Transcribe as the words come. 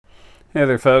Hey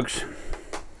there, folks.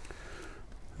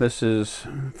 This is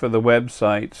for the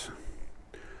websites.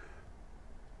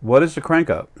 What is a crank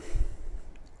up?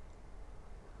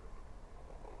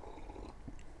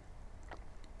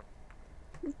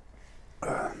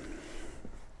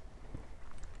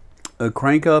 A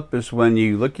crank up is when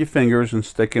you lick your fingers and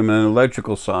stick them in an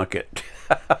electrical socket.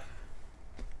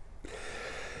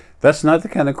 That's not the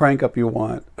kind of crank up you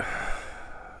want.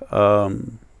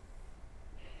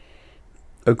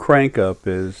 A crank up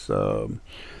is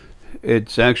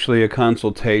it's actually a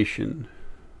consultation.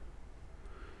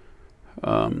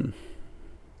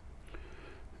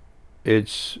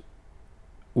 It's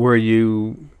where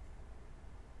you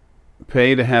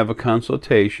pay to have a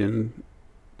consultation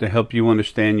to help you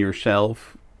understand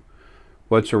yourself,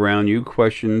 what's around you,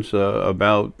 questions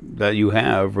about that you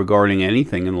have regarding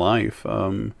anything in life.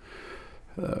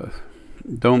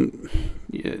 Don't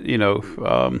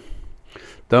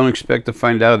don't expect to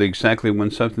find out exactly when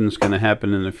something's going to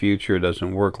happen in the future. It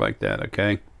doesn't work like that,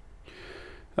 okay?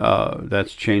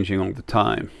 That's changing all the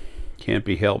time. Can't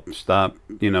be helped. Stop,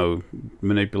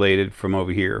 manipulated from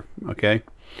over here, okay?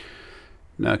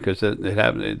 No, because it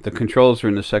happened. The controls are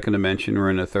in the second dimension or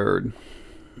in the third.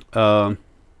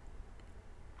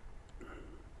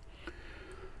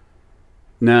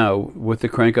 Now, with the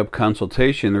crank-up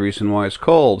consultation, the reason why it's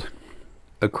called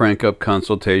a crank-up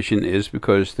consultation is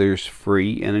because there's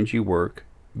free energy work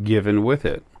given with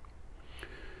it.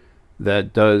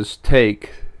 That does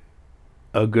take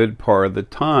a good part of the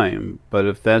time, but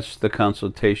if that's the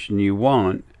consultation you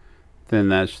want, then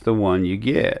that's the one you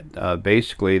get.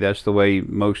 Basically, that's the way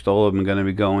most all of them are going to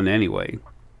be going anyway.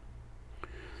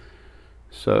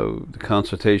 So the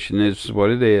consultation is what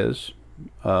it is.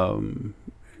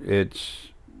 It's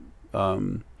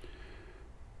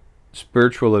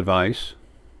spiritual advice,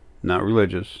 not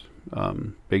religious.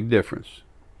 Big difference.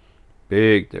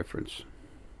 Big difference.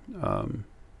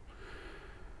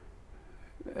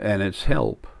 And it's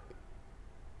help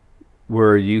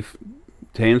where you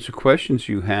to answer questions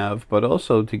you have, but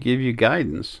also to give you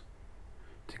guidance,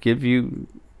 to give you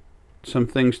some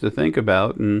things to think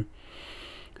about and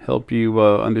help you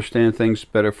understand things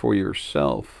better for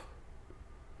yourself.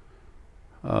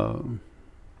 And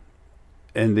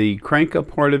the crank up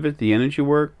part of it, the energy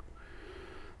work,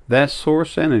 that's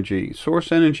source energy.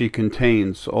 Source energy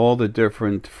contains all the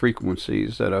different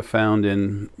frequencies that are found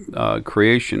in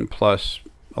creation, plus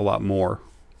a lot more.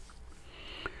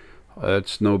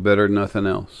 It's no better than nothing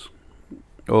else.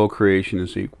 All creation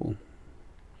is equal.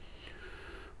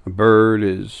 A bird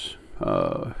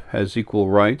has equal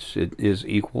rights. It is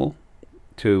equal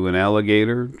to an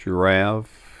alligator,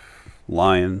 giraffe,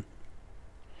 lion.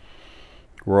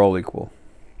 We're all equal.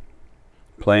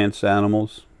 Plants,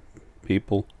 animals,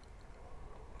 people.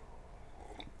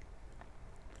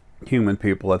 Human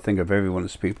people. I think of everyone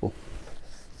as people.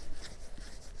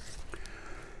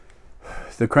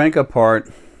 The crank up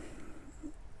part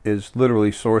is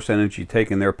literally source energy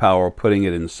taking their power, putting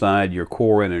it inside your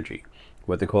core energy,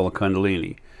 what they call a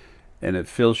kundalini, and it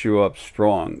fills you up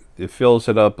strong. It fills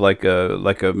it up makes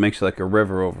it like a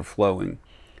river overflowing,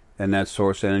 and that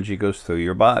source energy goes through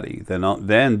your body. Then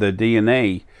the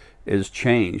DNA is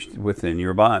changed within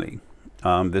your body.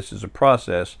 This is a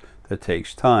process that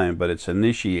takes time, but it's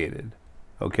initiated.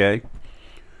 Okay.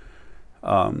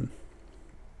 Then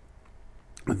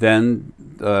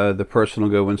the person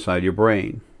will go inside your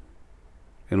brain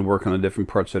and work on the different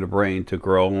parts of the brain to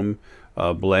grow them,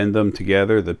 blend them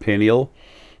together. The pineal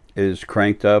is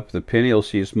cranked up. The pineal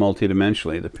sees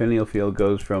multidimensionally. The pineal field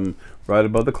goes from right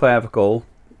above the clavicle,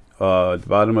 the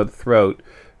bottom of the throat,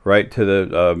 right to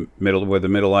the middle, where the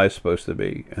middle eye is supposed to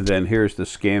be. And then here's the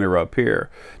scanner up here.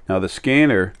 Now the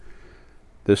scanner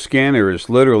is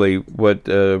literally what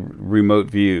remote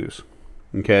views.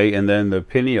 Okay, and then the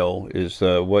pineal is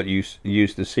what you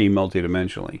use to see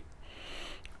multidimensionally.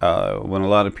 When a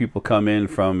lot of people come in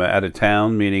from out of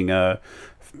town, meaning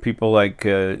people like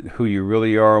who you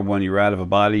really are when you're out of a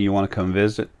body, you want to come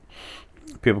visit.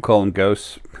 People call them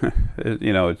ghosts.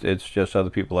 It's just other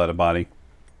people out of body.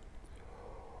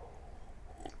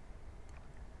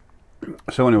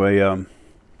 So anyway,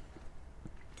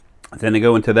 then they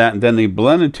go into that, and then they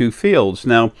blend in two fields.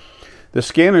 Now, the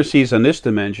scanner sees on this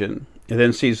dimension. It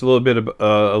then sees a little bit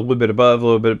above, a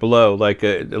little bit below, like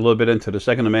a little bit into the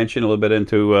second dimension, a little bit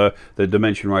into the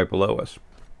dimension right below us.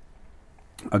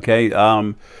 Okay,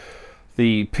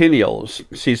 the pineal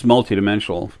sees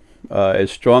multidimensional.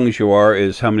 As strong as you are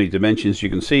is how many dimensions you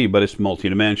can see, but it's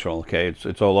multidimensional. Okay,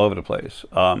 it's all over the place.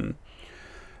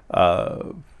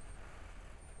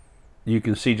 You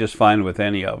can see just fine with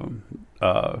any of them.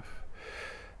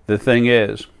 The thing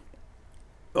is,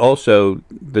 also,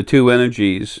 the two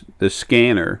energies, the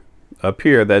scanner up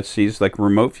here that sees like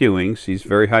remote viewing, sees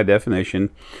very high definition,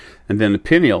 and then the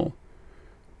pineal,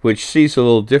 which sees a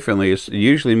little differently. It's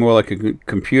usually more like a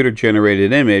computer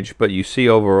generated image, but you see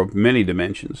over many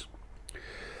dimensions.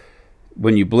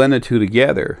 When you blend the two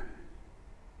together,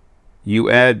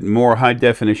 you add more high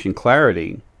definition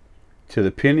clarity to the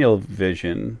pineal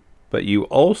vision, but you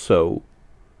also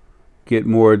get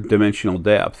more dimensional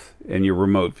depth in your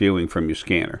remote viewing from your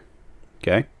scanner.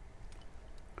 Okay?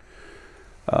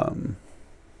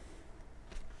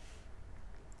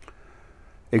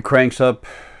 It cranks up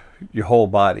your whole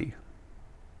body.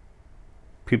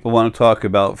 People want to talk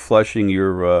about flushing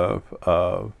your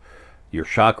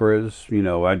chakras. You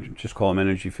know, I just call them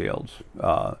energy fields.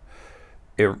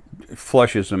 It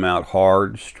flushes them out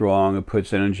hard, strong. It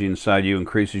puts energy inside you,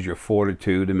 increases your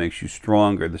fortitude, it makes you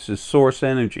stronger. This is source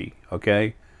energy,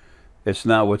 okay? It's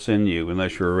not what's in you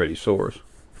unless you're already source.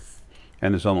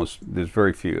 And there's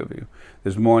very few of you.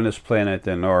 There's more on this planet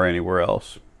than there are anywhere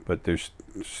else. But there's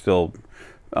still,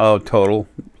 total,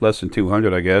 less than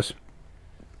 200, I guess.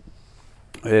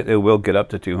 It will get up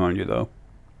to 200, though.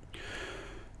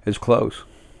 It's close.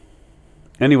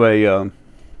 Anyway,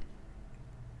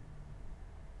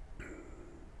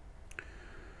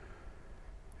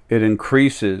 it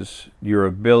increases your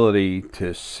ability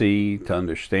to see, to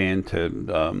understand,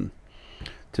 to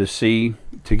see,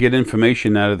 to get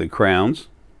information out of the crowns.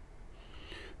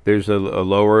 There's a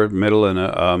lower, middle, and a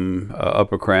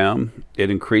upper crown. It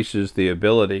increases the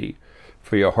ability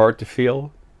for your heart to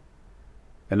feel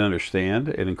and understand.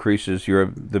 It increases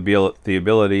the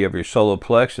ability of your solar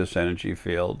plexus energy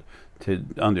field to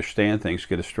understand things,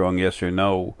 get a strong yes or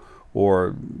no,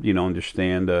 or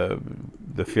understand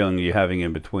the feeling you're having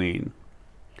in between.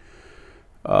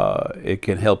 It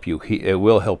can help you. It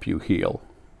will help you heal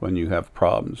when you have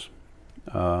problems.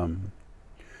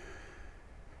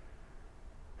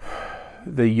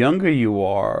 The younger you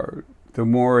are, the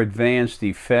more advanced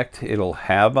effect it'll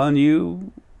have on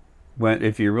you.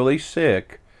 If you're really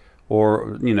sick,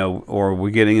 or we're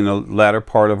getting in the latter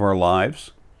part of our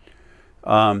lives,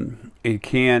 it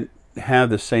can't have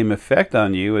the same effect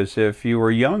on you as if you were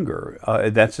younger.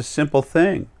 That's a simple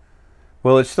thing.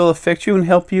 Will it still affect you and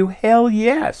help you? Hell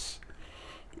yes.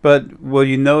 But will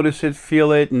you notice it,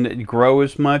 feel it, and it grow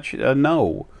as much?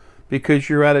 No. Because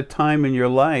you're at a time in your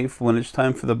life when it's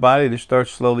time for the body to start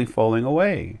slowly falling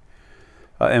away.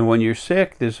 And when you're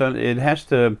sick,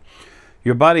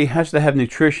 your body has to have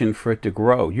nutrition for it to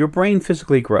grow. Your brain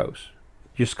physically grows.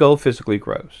 Your skull physically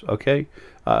grows, okay?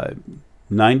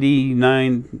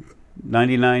 99,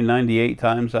 98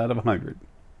 times out of 100,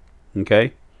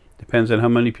 okay? Depends on how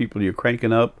many people you're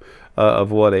cranking up, of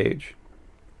what age.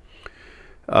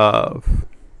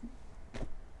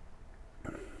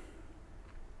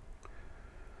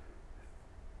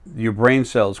 Your brain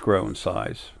cells grow in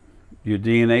size. Your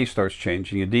DNA starts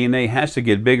changing. Your DNA has to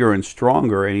get bigger and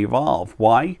stronger and evolve.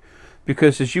 Why?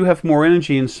 Because as you have more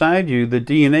energy inside you, the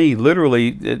DNA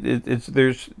literally,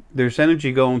 there's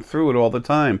energy going through it all the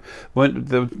time. When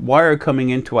the wire coming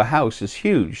into a house is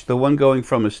huge, the one going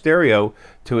from a stereo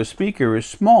to a speaker is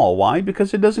small. Why?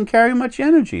 Because it doesn't carry much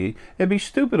energy. It'd be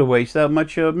stupid to waste that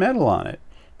much metal on it.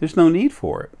 There's no need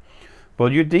for it.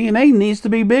 Well, your DNA needs to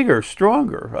be bigger,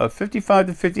 stronger. 55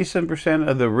 to 57%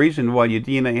 of the reason why your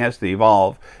DNA has to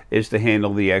evolve is to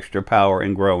handle the extra power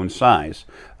and grow in size.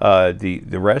 The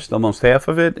rest, almost half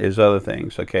of it, is other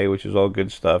things, okay, which is all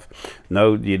good stuff.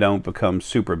 No, you don't become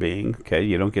super being, okay?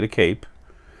 You don't get a cape.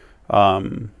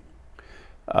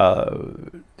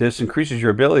 This increases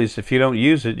your abilities. If you don't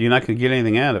use it, you're not going to get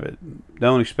anything out of it.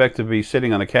 Don't expect to be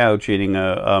sitting on a couch eating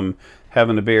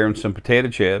having a beer and some potato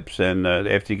chips, and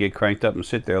after you get cranked up and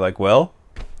sit there like, well,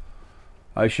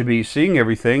 I should be seeing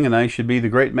everything and I should be the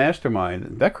great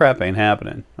mastermind. That crap ain't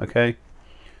happening, okay?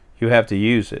 You have to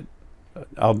use it.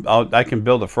 I can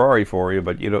build a Ferrari for you,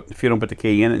 but if you don't put the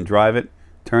key in it and drive it,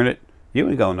 turn it, you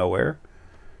ain't going nowhere.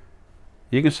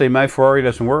 You can say, my Ferrari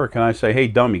doesn't work, and I say, hey,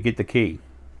 dummy, get the key,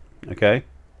 okay?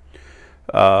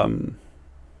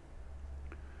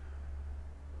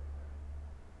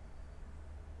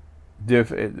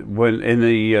 When in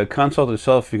the consult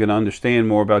itself, you can understand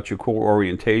more about your core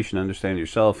orientation, understand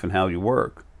yourself and how you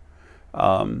work.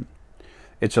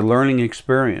 It's a learning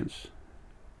experience.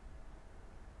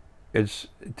 It's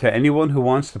to anyone who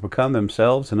wants to become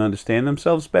themselves and understand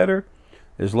themselves better,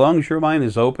 as long as your mind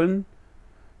is open,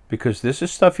 because this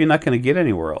is stuff you're not going to get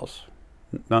anywhere else,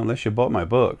 not unless you bought my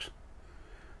books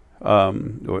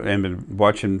and been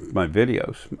watching my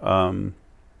videos.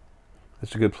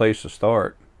 It's a good place to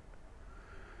start.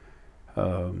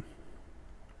 But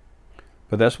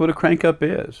that's what a crank up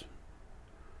is.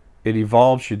 It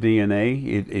evolves your DNA.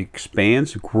 It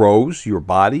expands, grows your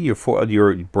body,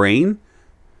 your brain.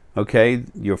 Okay,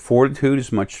 your fortitude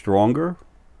is much stronger.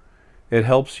 It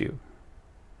helps you.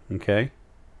 Okay.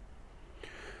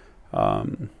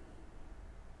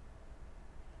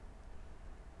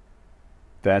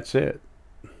 That's it.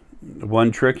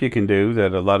 One trick you can do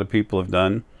that a lot of people have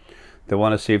done, they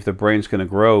want to see if the brain's going to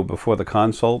grow before the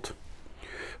consult.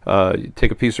 You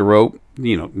take a piece of rope,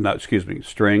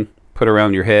 string, put it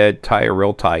around your head, tie it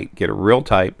real tight, get it real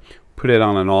tight, put it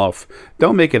on and off.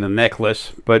 Don't make it a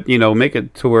necklace, but make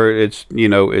it to where it's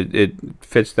it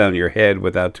fits down your head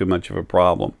without too much of a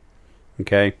problem.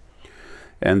 Okay,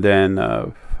 and then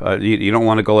you don't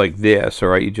want to go like this, all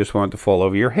right? You just want it to fall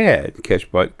over your head,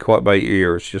 caught by your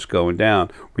ears, just going down.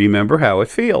 Remember how it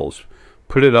feels.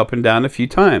 Put it up and down a few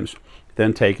times.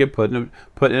 Then take it, put it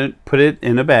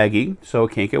in a baggie so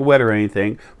it can't get wet or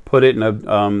anything. Put it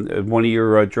in one of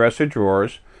your dresser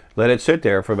drawers. Let it sit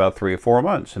there for about 3 or 4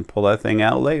 months, and pull that thing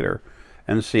out later,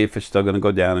 and see if it's still going to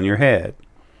go down in your head.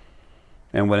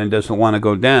 And when it doesn't want to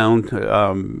go down,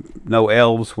 no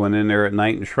elves went in there at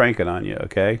night and shrank it on you.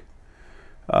 Okay.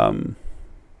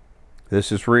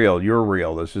 This is real. You're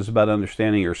real. This is about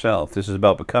understanding yourself. This is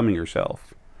about becoming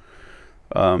yourself.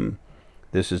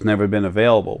 This has never been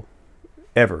available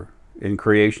ever in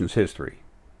creation's history.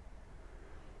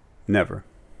 Never.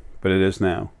 But it is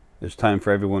now. It's time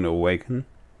for everyone to awaken.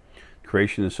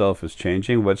 Creation itself is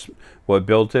changing. What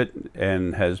built it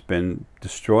and has been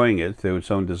destroying it through its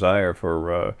own desire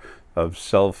for of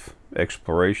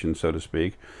self-exploration, so to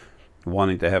speak,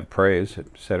 wanting to have praise,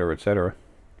 etc., etc.,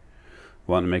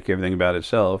 wanting to make everything about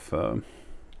itself,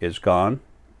 is gone.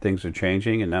 Things are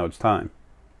changing, and now it's time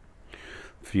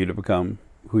for you to become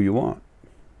who you want,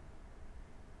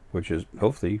 which is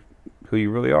hopefully who you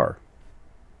really are.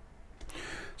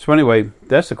 So anyway,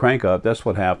 that's the crank up. That's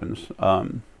what happens.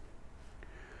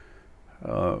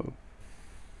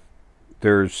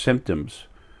 There's symptoms.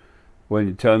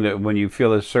 When you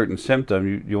feel a certain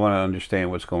symptom, you want to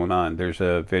understand what's going on. There's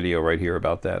a video right here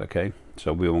about that, okay?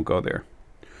 So we won't go there.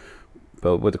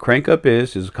 But what the crank up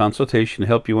is a consultation to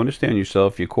help you understand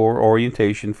yourself, your core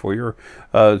orientation for your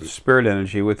spirit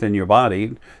energy within your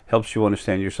body. Helps you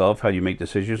understand yourself, how you make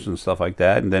decisions and stuff like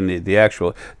that. And then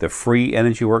the free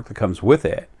energy work that comes with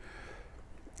it,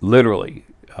 literally,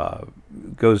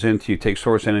 goes into you, takes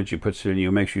source energy, puts it in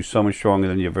you, makes you so much stronger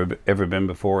than you've ever been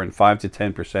before. And 5 to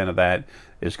 10% of that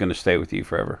is going to stay with you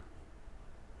forever.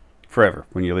 Forever.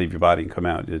 When you leave your body and come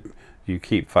out, you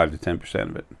keep 5 to 10%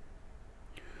 of it.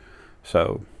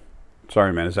 So,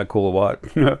 sorry, man. Is that cool or what?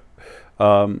 You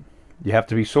have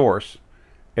to be source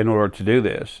in order to do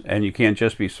this, and you can't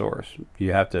just be source.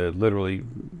 You have to literally,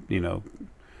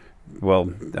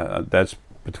 that's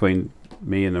between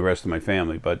me and the rest of my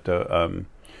family. But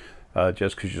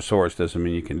just because you're source doesn't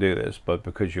mean you can do this. But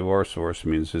because you are source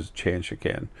means there's a chance you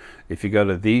can. If you go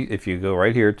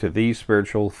right here to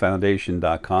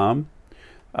thespiritualfoundation.com,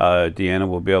 Deanna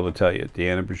will be able to tell you.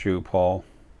 Deanna, Bijou, Paul.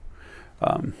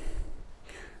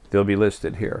 They'll be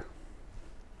listed here.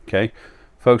 Okay?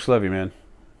 Folks, love you, man.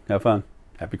 Have fun.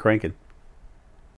 Happy cranking.